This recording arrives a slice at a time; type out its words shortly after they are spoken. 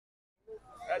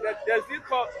there's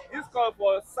this call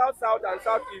for South South and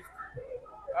Southeast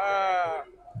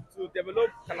to develop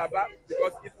Calabar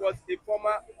because it was a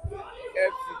former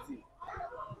FCT.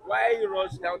 Why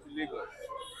rush down to Lagos?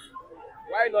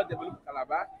 Why not develop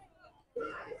Calabar?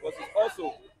 Because it's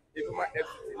also a former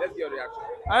FCT. Let's get your reaction.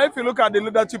 And if you look at the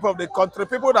leadership of the country,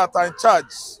 people that are in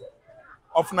charge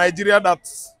of Nigeria that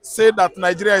say that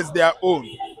Nigeria is their own,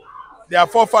 their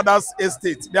forefathers'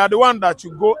 estate, they are the one that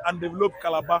should go and develop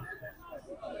Calabar,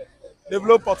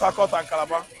 develop Port Harcourt and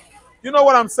Calabar. You know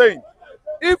what I'm saying?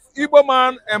 If Igbo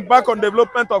man embark on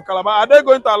development of Calabar, are they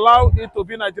going to allow it to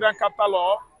be Nigerian capital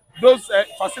or those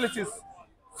facilities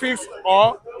fixed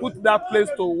or put that place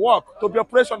to work, to be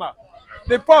operational?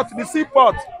 The port,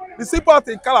 the seaport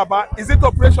in Calabar, is it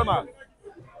operational?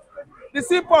 The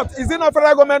seaport, is it not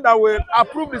federal government that will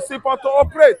approve the seaport to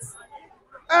operate?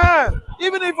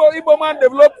 Even if Igbo man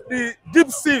develop the deep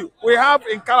sea we have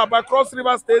in Calabar, Cross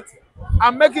River State,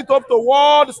 and make it up to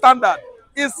world standard,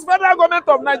 is federal government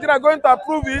of Nigeria going to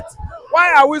approve it?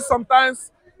 Why are we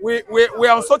sometimes, we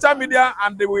are on social media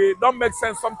and we don't make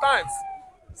sense sometimes?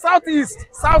 Southeast,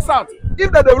 South,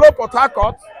 if they develop Port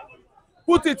Harcourt,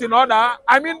 put it in order,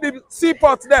 I mean the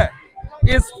seaport there,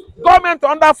 is government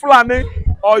under Fulani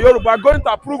or Yoruba going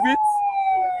to approve it?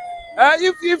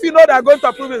 If you know they are going to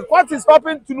approve it, what is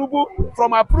stopping Tinubu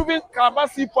from approving Calabar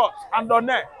Seaport and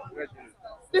Donne?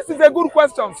 This is a good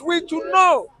question. We should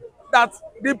know that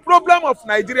the problem of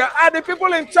Nigeria are the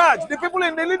people in charge, the people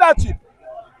in the leadership,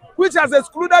 which has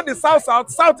excluded the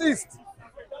Southeast.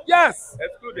 Yes.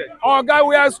 Excluded. Our guy,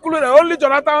 we are excluded. Only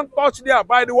Jonathan touched there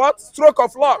by the what? Stroke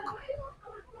of luck.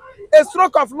 A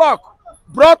stroke of luck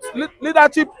brought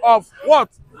leadership of what?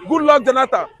 Good luck,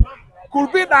 Jonathan.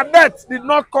 Could be that death did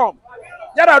not come.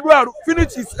 Yaradua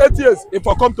finished his 8 years if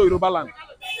I come to Yoruba land.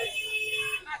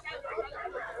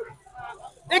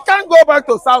 He can't go back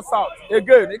to South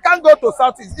again. He can't go to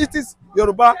Southeast. It is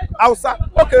Yoruba, Hausa.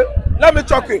 Okay, let me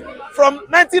check it. From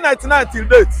 1999 till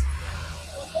date,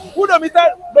 who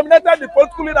dominated the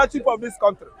political leadership of this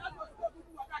country?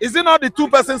 Is it not the two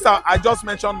persons I just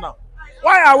mentioned now?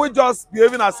 Why are we just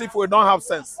behaving as if we don't have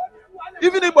sense?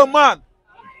 Even if a man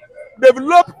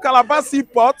develop Calabar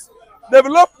Seaport,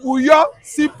 develop Uyo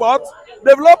Seaport,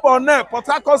 develop Onne, Port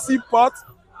Harcourt Seaport,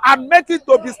 and make it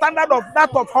to be standard of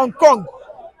that of Hong Kong,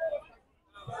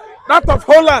 that of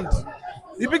Holland,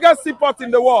 the biggest seaport in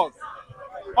the world.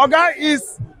 Oga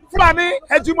is Fulani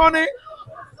hegemony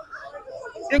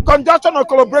in conjunction or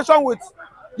collaboration with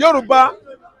Yoruba,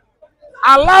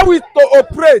 allow it to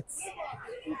operate.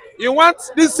 You want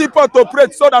this seaport to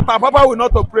operate so that our Papa will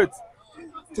not operate.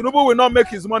 Tinubu will not make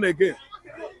his money again.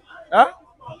 Huh?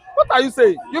 What are you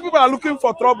saying? You people are looking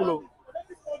for trouble.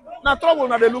 Now trouble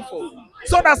now they look for.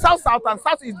 So that South and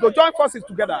Southeast go join forces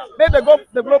together. Then they go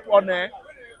develop on there.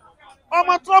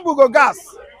 My trouble go gas.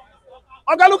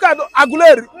 Okay, look at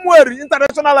Aguleri, Mweri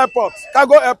International Airport,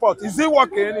 Cargo Airport. Is it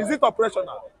working? Is it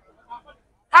operational?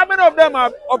 How many of them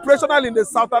are operational in the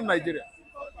southern Nigeria?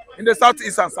 In the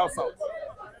southeast and south?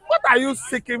 What are you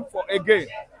seeking for again?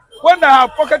 When they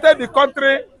have pocketed the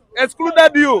country,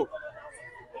 excluded you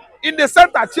in the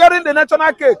center, cheering the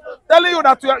national cake, telling you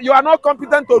that you are not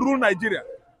competent to rule Nigeria.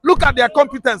 Look at their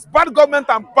competence. Bad government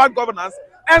and bad governance.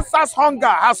 NSAS hunger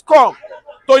has come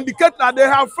to indicate that they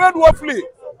have failed woefully.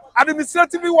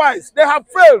 Administratively wise, they have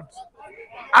failed.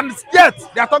 And yet,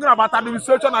 they are talking about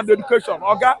administration and education.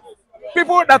 Okay?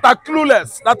 People that are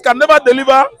clueless, that can never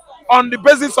deliver on the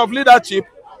basis of leadership,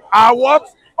 are what?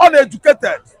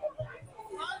 Uneducated.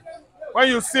 When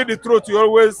you see the truth, you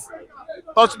always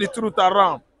touch the truth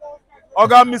around.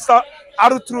 Oga, Mr.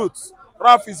 Truth,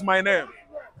 Ralph is my name.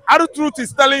 Truth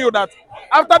is telling you that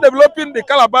after developing the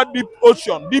Calabar deep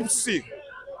ocean, deep sea,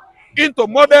 into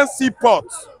modern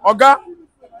seaports, Oga,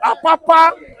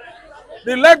 Apapa,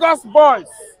 the Lagos boys,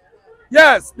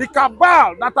 yes, the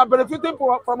cabal that are benefiting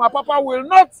from Apapa will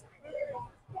not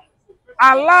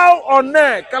allow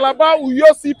Onne, Calabar,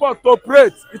 Uyo seaport to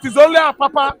operate. It is only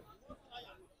Apapa.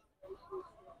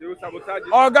 They will sabotage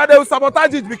it. Oga, they will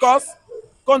sabotage it because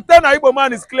container Igbo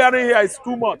man is clearing here is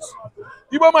too much.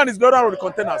 Igbo man is the other of the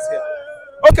containers here.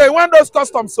 Okay, when those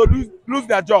customs so lose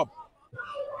their job.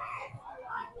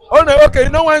 Oh no, okay, you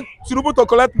know when Tinubu to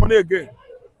collect money again.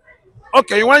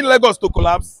 Okay, you want Lagos to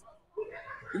collapse?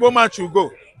 Igbo man should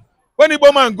go. When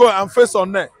Igbo man go and face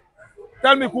on there,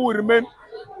 tell me who will remain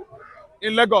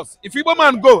in Lagos. If Igbo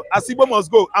man go, as Igbo must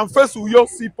go, and face Uyo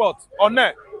Seaport on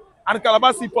there and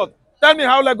Calabar Seaport, tell me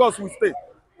how Lagos will stay.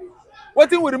 What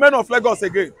thing will remain of Lagos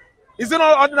again? Is it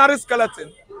not ordinary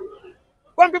skeleton?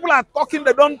 When people are talking,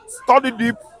 they don't study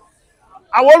deep.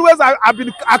 I've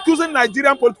been accusing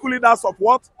Nigerian political leaders of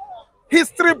what?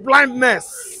 history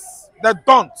blindness. They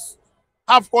don't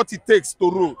have what it takes to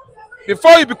rule.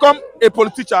 Before you become a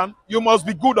politician, you must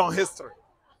be good on history,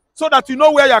 so that you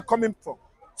know where you are coming from,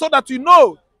 so that you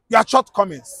know your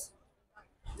shortcomings.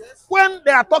 When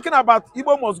they are talking about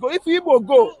Igbo must go, if Igbo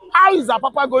go, how is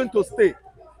Apapa going to stay?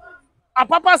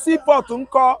 Apapa seaport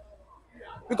Nko,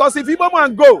 because if Igbo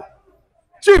man go,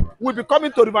 cheap will be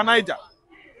coming to River Niger,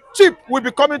 cheap will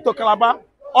be coming to Calabar,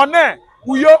 One,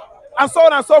 Uyo, and so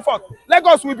on and so forth.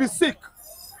 Lagos will be sick.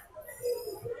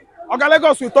 Oga,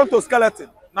 Lagos will turn to skeleton.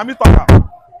 Now me talk.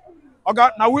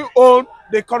 Oga, now we own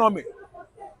the economy.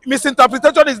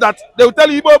 Misinterpretation is that they will tell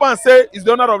you Igbo man say is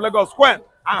the owner of Lagos. When and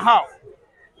how?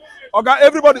 Oga,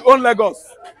 everybody own Lagos.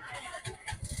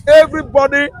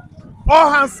 Everybody,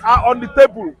 all hands are on the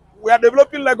table. We are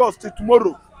developing Lagos till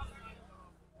tomorrow.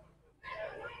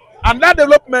 And that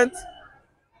development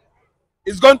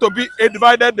is going to be a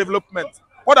divided development.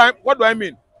 What do I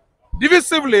mean?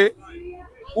 Divisively,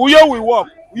 Uyo will work.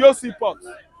 Uyo seaport.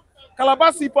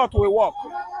 Calabar seaport will work.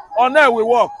 One will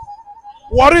work.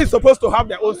 Warri is supposed to have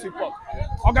their own seaport.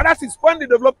 Okay, that is when the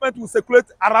development will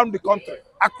circulate around the country,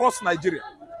 across Nigeria.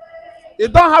 You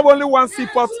don't have only one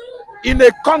seaport in a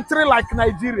country like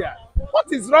Nigeria. What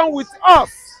is wrong with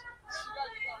us?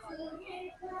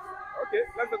 Okay,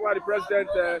 let's talk about the president.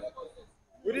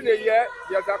 Within a year,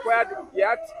 he has acquired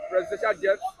yacht, presidential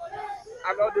jet,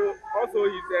 and also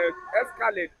his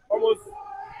Escalade, almost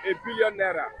 ₦1 billion.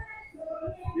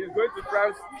 He's going to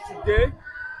France today.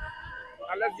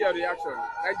 And let's get a reaction.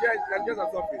 Nigerians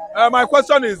are suffering. My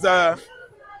question is,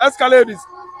 Escalade is,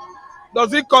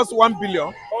 does it cost 1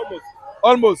 billion? Almost.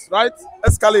 Almost, right?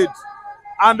 Escalade.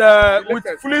 And with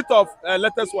fleet of,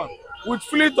 latest one, with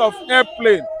fleet of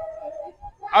airplane.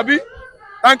 Abi,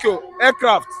 thank you,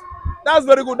 aircraft. That's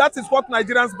very good. That is what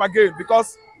Nigerians bargain,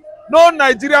 because no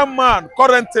Nigerian man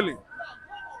currently,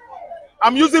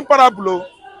 I'm using parabolo,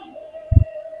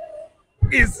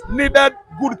 is needed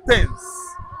good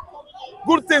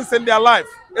things in their life,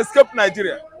 escape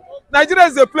Nigeria. Nigeria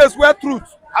is a place where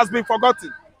truth has been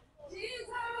forgotten.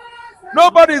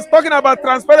 Nobody is talking about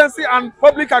transparency and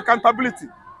public accountability,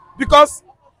 because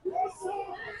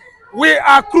we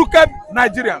are crooked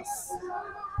Nigerians.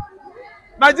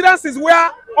 Nigerians is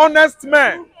where honest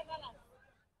men,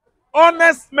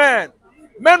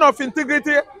 men of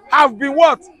integrity have been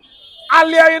what?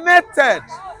 Alienated.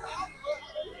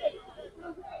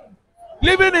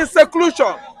 Living in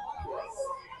seclusion.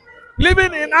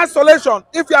 Living in isolation.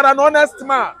 If you are an honest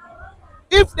man.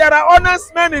 If there are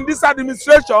honest men in this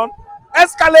administration,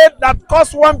 Escalade that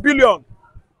cost 1 billion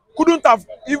couldn't have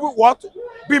even what?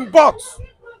 Been bought.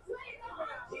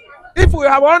 If we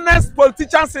have honest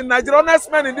politicians in Nigeria,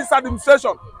 honest men in this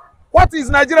administration, what is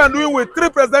Nigeria doing with 3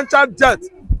 presidential jets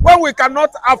when we cannot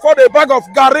afford a bag of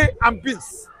garri and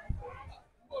beans?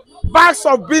 Bags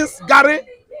of beans, garri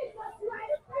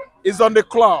is on the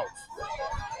cloud.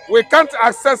 We can't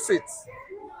access it.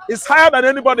 It's higher than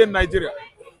anybody in Nigeria.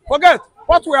 Forget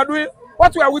what we are doing.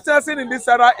 What we are witnessing in this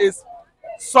era is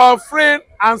suffering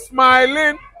and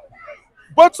smiling.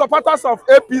 Both supporters of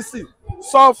APC,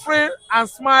 suffering and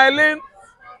smiling.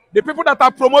 The people that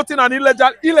are promoting an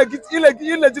illegitimate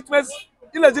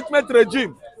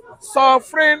regime,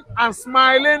 suffering and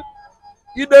smiling.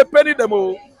 If they penny them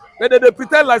all, but they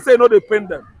pretend like say no, they pain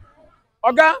them.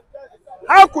 Okay?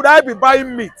 How could I be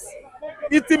buying meat,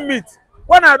 eating meat,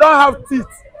 when I don't have teeth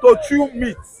to chew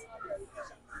meat?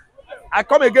 I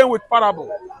come again with parable.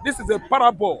 This is a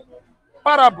parable.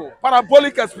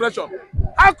 Parabolic expression.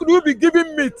 How could you be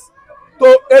giving meat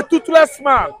to a toothless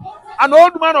man, an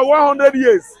old man of 100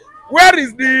 years? Where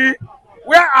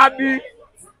are the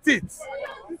teeth?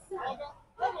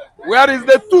 Where is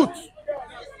the tooth?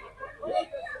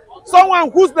 Someone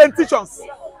whose dentitions,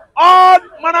 all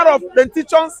manner of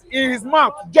dentitions in his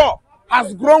mouth, jaw,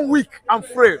 has grown weak and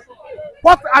frail.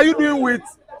 What are you doing with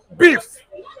beef?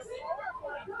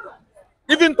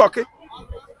 Even turkey,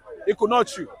 he could not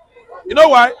chew. You know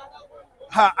why?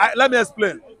 Let me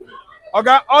explain.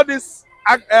 Okay, all these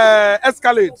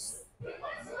Escalades,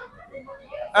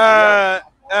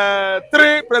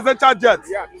 3 presidential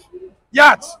jets,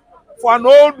 yacht for an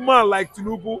old man like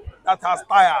Tinubu that has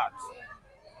tired.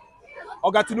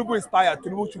 Okay, Tinubu is tired.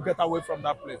 Tinubu should get away from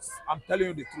that place. I'm telling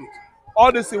you the truth.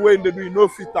 All this way they do, no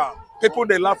filter. People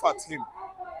they laugh at him.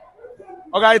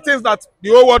 Okay, it is that the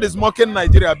whole world is mocking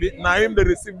Nigeria. Now him they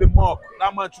receive the mock.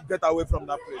 That man should get away from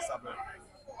that place. Amen.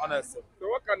 Honestly. So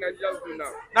what can Nigerians do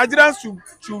now? Nigerians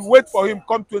should wait for him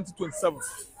come 2027.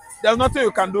 There's nothing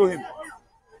you can do him.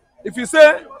 If you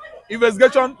say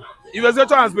investigation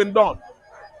has been done,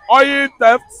 oil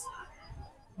theft,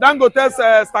 Dangote's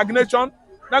stagnation,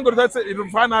 Dangote's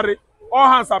refinery, all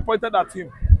hands are pointed at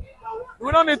him.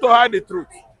 We don't need to hide the truth.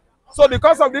 So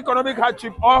because of the economic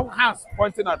hardship, all hands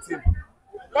pointing at him.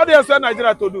 What do you expect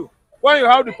Nigeria to do? When you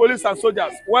have the police and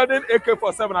soldiers wearing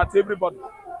AK-47 at everybody.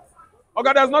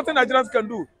 Okay, there's nothing Nigerians can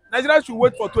do. Nigeria should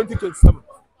wait for 2027.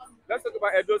 Let's talk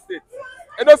about Edo State.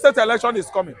 Edo State election is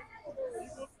coming.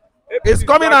 It's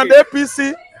coming and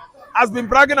APC has been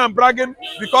bragging and bragging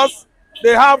because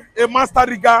they have a master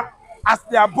rigger as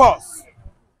their boss.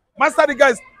 Master rigger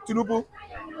is Tinubu.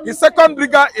 The second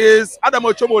rigger is Adam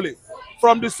Ochomole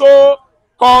from the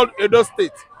so-called Edo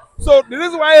State. So the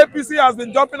reason why APC has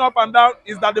been jumping up and down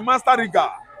is that the master rigger,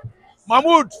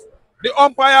 Mahmoud, the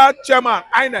umpire chairman,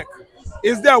 INEC,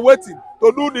 is there waiting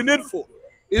to do the needful.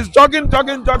 He's jogging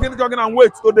and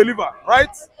wait to deliver, right?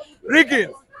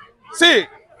 Rigging. See,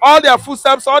 all their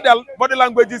footsteps, all their body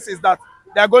languages is that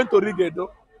they are going to rig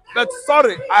Edo. But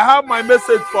sorry, I have my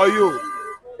message for you.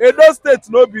 Edo State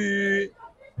no be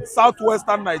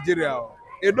southwestern Nigeria.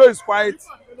 Edo is quite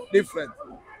different.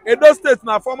 Edo State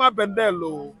na former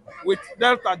Bendel with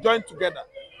Delta joined together.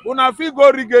 Una fit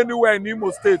go rig anywhere in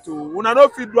Imo State. Una no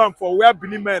fit do am for where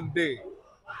Benin men dey.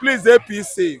 Please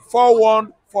APC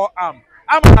 414 am.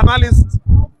 I'm an analyst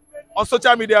on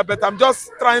social media, but I'm just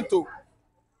trying to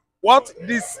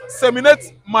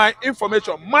disseminate my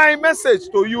information. My message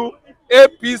to you,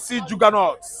 APC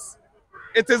juggernauts.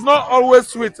 It is not always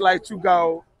sweet like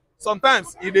sugar.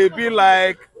 Sometimes it may be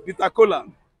like bitter cola.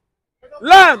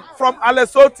 Learn from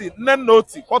Alesoti,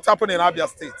 Nenoti, what happened in Abia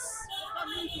State.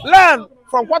 Learn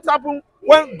from what happened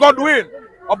when Godwin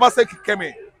Obaseki came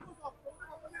in.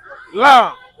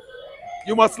 Learn.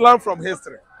 You must learn from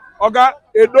history. Oga,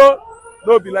 Edo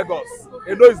no be Lagos.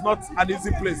 Edo is not an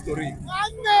easy place to read.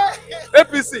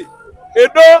 APC,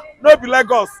 Edo no be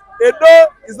Lagos. Edo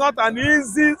is not an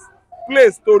easy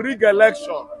place to rig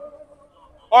election.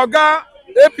 Oga,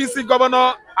 APC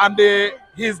governor and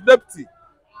his deputy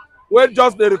wey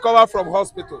just dey recover from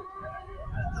hospital.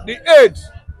 The aid,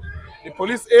 the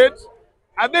police aid,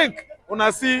 I think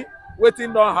una see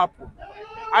wetin don happen.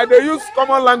 I dey use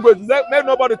common language, make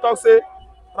nobody talk say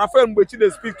Rafael Mbechi dey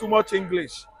speak too much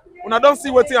English. Una don see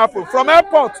wetin happen from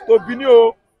airport to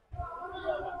Benin.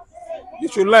 You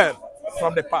should learn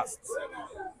from the past.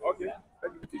 Okay.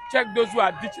 To check those who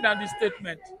are ditching out this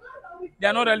statement, they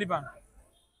are not relevant.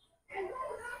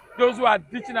 Those who are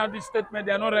ditching out this statement,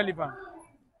 they are not relevant.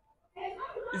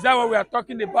 Is that what we are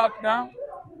talking about now?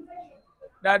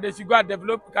 That they should go and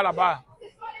develop Calabar.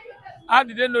 How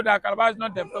did they know that Calabar is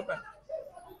not developed?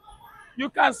 You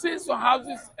can see some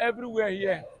houses everywhere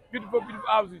here, beautiful, beautiful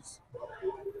houses.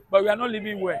 But we are not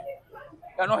living well.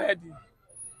 We are not heading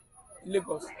in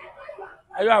Lagos.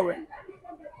 Are you aware?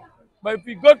 But if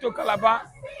we go to Calabar,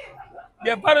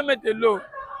 the environment alone,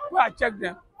 go and check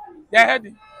them. They are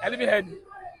heading. They are living heading.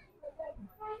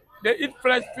 They eat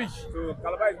fresh fish. So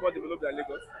Calabar is more developed than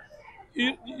Lagos.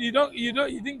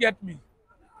 You didn't get me.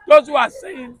 Those who are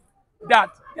saying that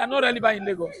they are not relevant in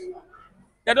Lagos,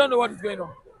 they don't know what is going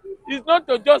on. It's not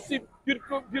to just see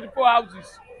beautiful, beautiful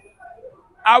houses.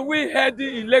 Are we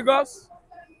heading in Lagos?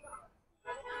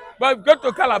 But if you go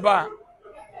to Calabar,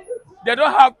 they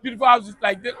don't have beautiful houses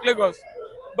like Lagos,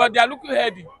 but they are looking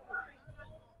heady.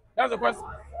 That's the question.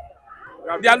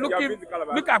 They are looking.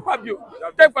 Look at Fabio.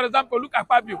 Take for example, look at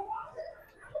Fabio,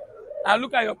 and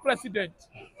look at your president.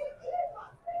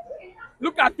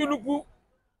 Look at Tinubu.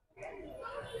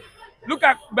 Look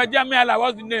at Benjamin Ala.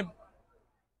 What's the name?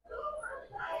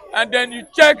 And then you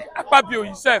check Fabio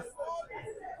himself.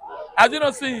 Has you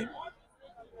not seen him?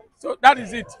 So that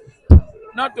is it.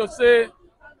 Not to say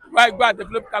why go and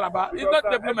develop Calabar. It's not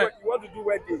development. You want to do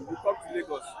wedding, you come to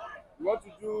Lagos. You want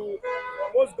to do,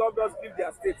 most governors leave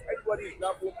their states. Everybody is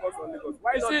now focused on Lagos.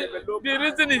 Why not develop? The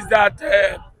reason is that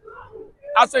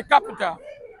as a capital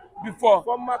before,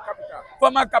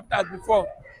 Former capital before,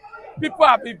 people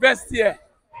have invested here.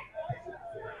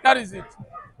 That is it.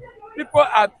 People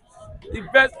have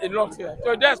invested a lot here.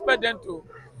 So they expect them to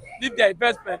leave their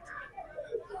investment.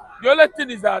 The only thing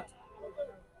is that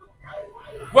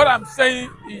what I'm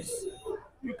saying is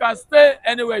you can stay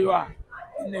anywhere you are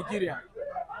in Nigeria.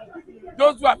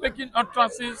 Those who are making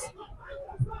utterances,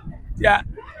 they are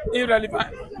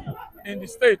irrelevant in the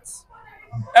states.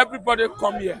 Everybody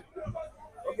come here.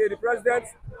 Okay, the president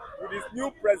with his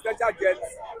new presidential jet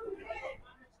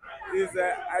is,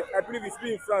 I believe he's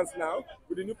still in France now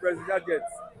with the new presidential jet.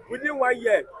 Within 1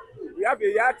 year, we have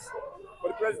a yacht for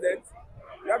the president,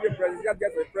 we have a presidential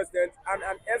jet for the president, and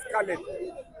an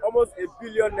Escalade, almost ₦1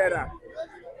 billion.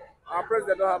 Our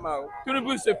president don't have now.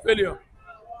 Tinubu is a failure.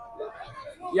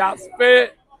 He has failed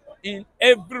in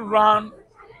every round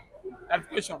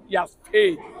application. He has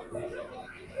failed.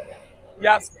 He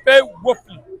has failed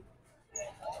woefully.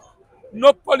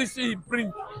 No policy he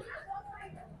brings.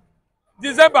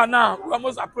 December now, we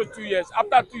almost approach 2 years.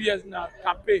 After 2 years now,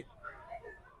 campaign.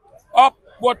 Up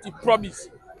what he promised.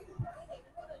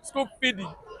 School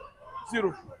feeding,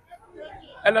 0.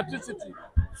 Electricity,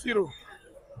 0.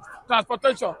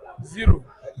 Transportation, 0.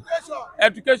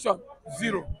 Education,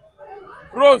 0.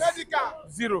 Roads,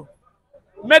 0.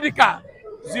 Medical,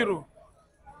 0.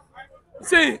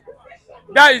 See,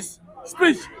 guys,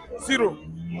 speech, 0.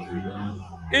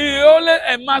 He only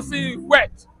amassing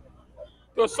wealth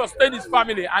to sustain his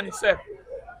family and himself.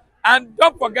 And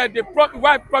don't forget, the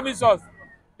wife promised us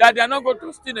that they are not going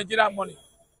to steal Nigerian money.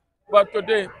 But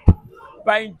today,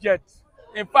 buying jets.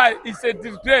 In fact, it's a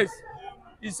disgrace.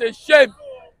 It's a shame.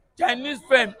 Chinese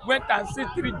firm went and see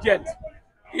 3 jets.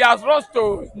 He has rushed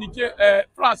to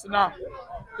France now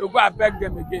to go and beg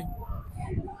them again.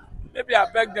 Maybe I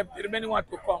beg them, the remaining one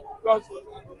to come. Because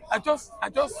I just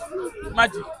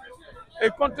imagine a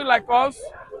country like us,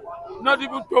 not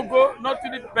even Togo, not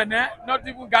even Benin, not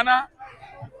even Ghana.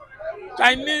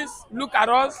 Chinese look at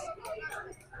us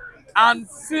and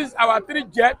seize our 3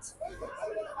 jets.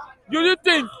 Do you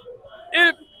think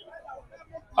if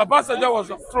Obasanjo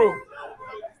was on throne,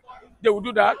 they would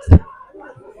do that?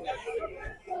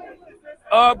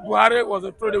 Buhari was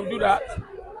on throne, they would do that?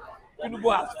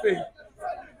 Tinubu has failed.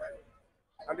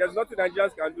 And there's nothing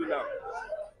Nigerians can do now.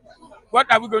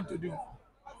 What are we going to do?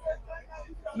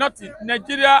 Nothing.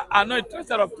 Nigeria are not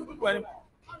interested of Tinubu anymore.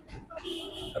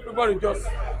 Everybody just,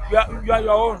 you are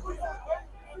your own.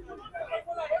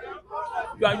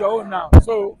 You are your own now.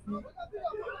 So,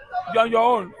 you are your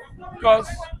own. Because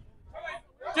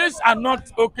things are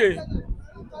not okay.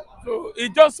 So, he's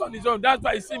just on his own. That's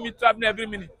why you see me traveling every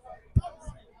minute.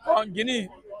 From Guinea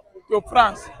to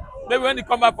France. Maybe when he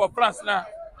come back from France now,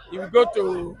 he will go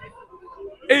to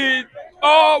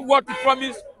all what he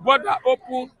promised, border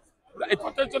open,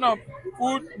 importation of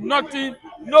food, nothing,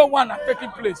 no one are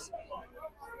taking place.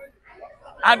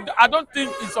 And I don't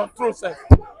think it's on process.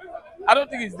 I don't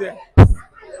think it's there.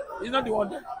 He's not the one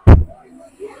there.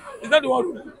 He's not the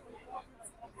one.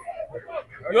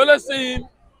 You always see him,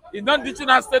 he's not teaching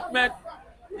a statement.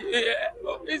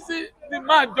 You see, the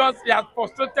man he has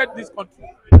frustrated this country.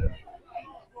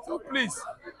 So please,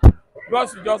 God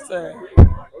should just Okay,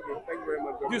 thank you very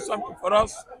much. do something for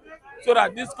us so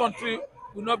that this country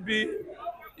will not be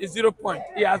a 0 point.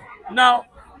 He has now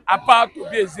about to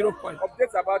be a 0 point.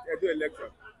 Updates about Edo election.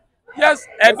 Yes,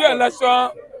 Edo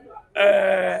election,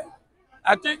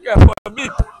 I think for me,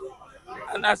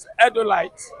 and as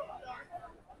Edolite,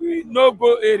 we no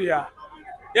go area.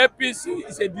 APC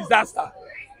is a disaster.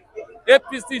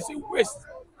 APC is a waste.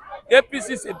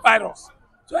 APC is a virus.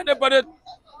 So anybody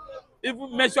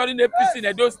even measuring APC in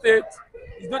Edo State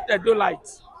is not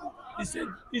Edolite.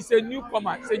 It's a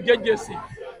newcomer. It's a JJC.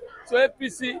 So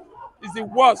APC is the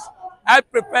worst. I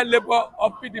prepare labor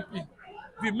of PDP.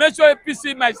 If you measure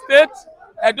APC in my state,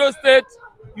 Edo State,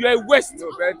 you are a waste.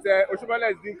 No, but Oshobola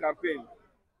is doing campaign.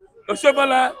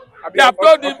 Oshobola, they have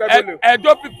told him,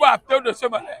 Edo people have told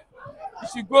Oshobola, you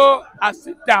should go and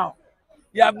sit down.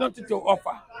 You have nothing to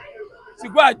offer. You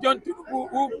should go and join people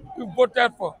who you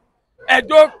voted for.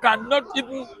 Edo cannot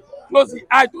even close the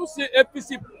eye to see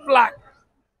APC flag.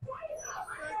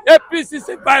 APC is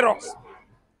a virus.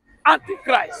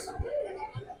 Antichrist.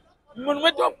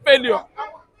 Monumental failure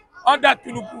under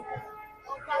Tinubu.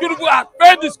 Tinubu has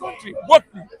failed this country, both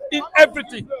in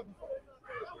everything.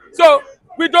 So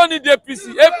we don't need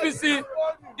APC. APC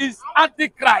is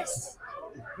Antichrist.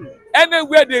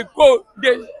 Anywhere they go,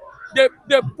 they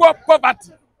pour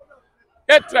poverty,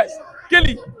 hatred,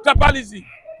 killing, tribalism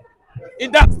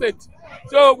in that state.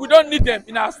 So we don't need them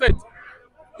in our state.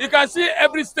 You can see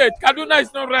every state. Kaduna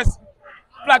is not resting.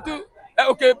 Plateau,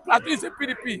 Plateau is a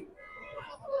PDP.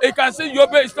 You can see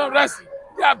Yobe is not resting.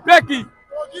 They are begging.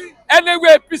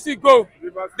 Anywhere PC go,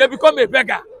 they become a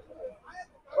beggar.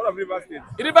 All of River State.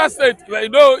 River State, well, you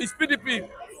know, it's PDP.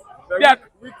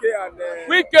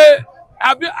 Wike,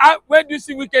 when do you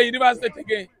see Wike in River State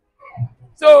again?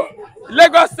 So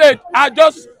Lagos State are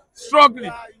just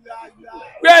struggling.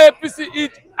 Where APC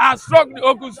are struggling.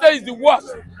 Ogun State is the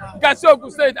worst. You can see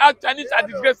Ogun State, our Chinese are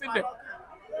disgracing them.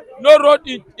 No road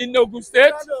in Ogun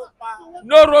State.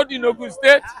 No road in Ogun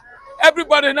State.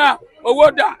 Everybody now,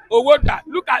 Owoda.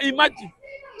 Look at, imagine.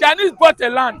 Chinese bought a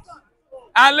land.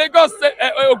 And Lagos State,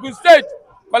 Ogun State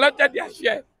collected their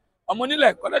share.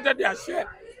 Omonile collected their share.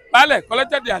 Bale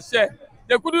collected their share.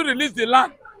 They couldn't release the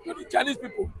land to the Chinese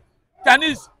people.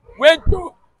 Chinese went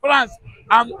to France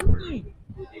and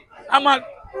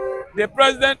the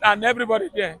president and everybody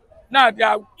there. Now they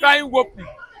are crying woefully.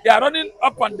 They are running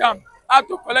up and down how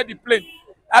to collect the plane.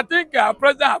 I think our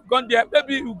president have gone there.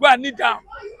 Maybe we go and kneel down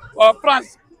for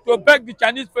France to beg the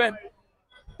Chinese friend.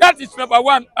 That is number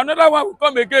one. Another one will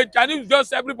come again. Chinese will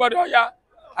just everybody, oh yeah,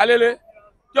 alele,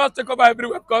 just take over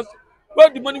everywhere because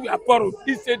all the money we have borrowed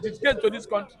is a disgrace to this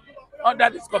country under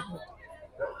this government.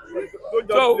 Don't just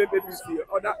So, blame APC.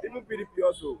 Other even PDP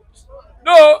also.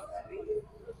 no,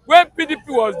 when PDP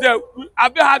was there,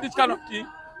 have you had this kind of thing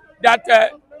that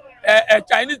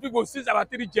Chinese people seize about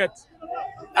 3 jets?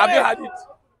 Have you had it?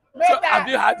 So, have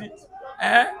you had it?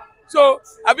 So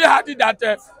have you had it that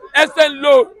extent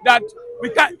low that we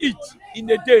can't eat in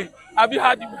a day? Have you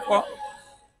had it before?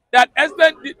 That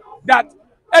extent that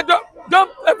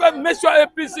don't ever measure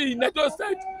APC in Edo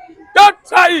State. Don't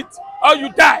try it or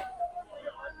you die.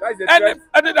 That is the threat.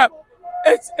 And that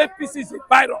APC is a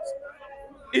virus.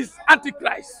 It's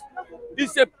antichrist.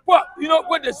 It's a poor. You know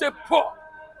when they say poor,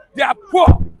 they are poor.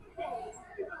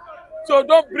 So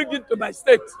don't bring it to my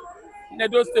state, in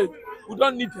Edo State. We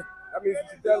don't need them. That means you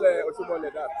should tell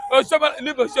Osomole that. Osomole,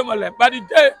 leave Osomole.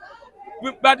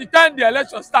 By the time the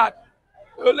election start,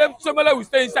 Osomole will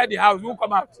stay inside the house, won't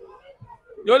come out.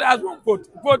 The only has one vote.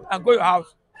 Vote and go your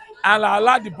house. And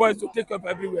allow the boys to take up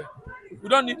everywhere. We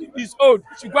don't need it. He's old.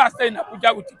 He should go and stay in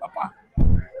Abuja with his papa.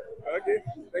 Okay.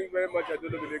 Thank you very much. I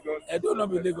don't know the Lagos. I don't know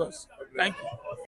the Lagos. Thank you.